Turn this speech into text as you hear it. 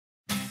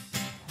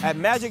At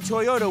Magic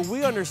Toyota,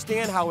 we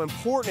understand how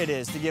important it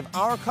is to give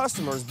our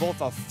customers both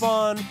a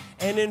fun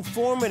and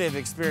informative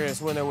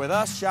experience when they're with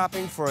us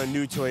shopping for a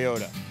new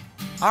Toyota.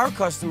 Our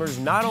customers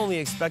not only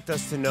expect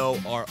us to know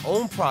our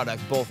own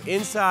product, both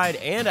inside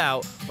and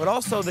out, but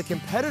also the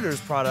competitors'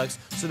 products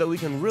so that we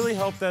can really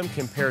help them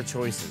compare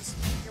choices.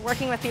 You're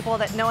working with people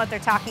that know what they're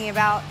talking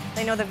about.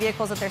 They know the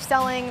vehicles that they're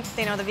selling.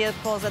 They know the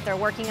vehicles that they're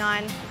working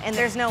on. And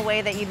there's no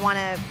way that you'd want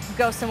to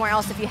go somewhere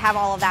else if you have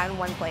all of that in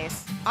one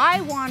place. I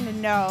want to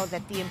know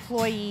that the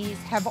employees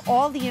have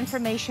all the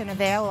information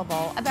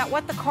available about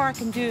what the car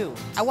can do.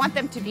 I want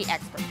them to be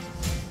experts.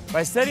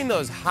 By setting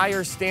those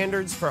higher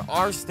standards for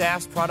our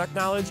staff's product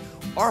knowledge,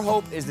 our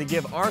hope is to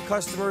give our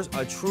customers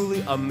a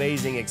truly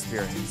amazing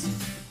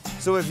experience.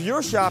 So if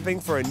you're shopping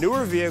for a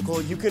newer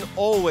vehicle, you can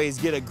always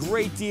get a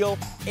great deal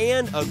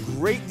and a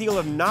great deal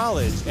of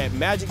knowledge at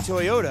Magic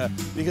Toyota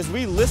because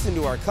we listen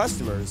to our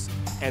customers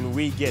and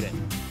we get it.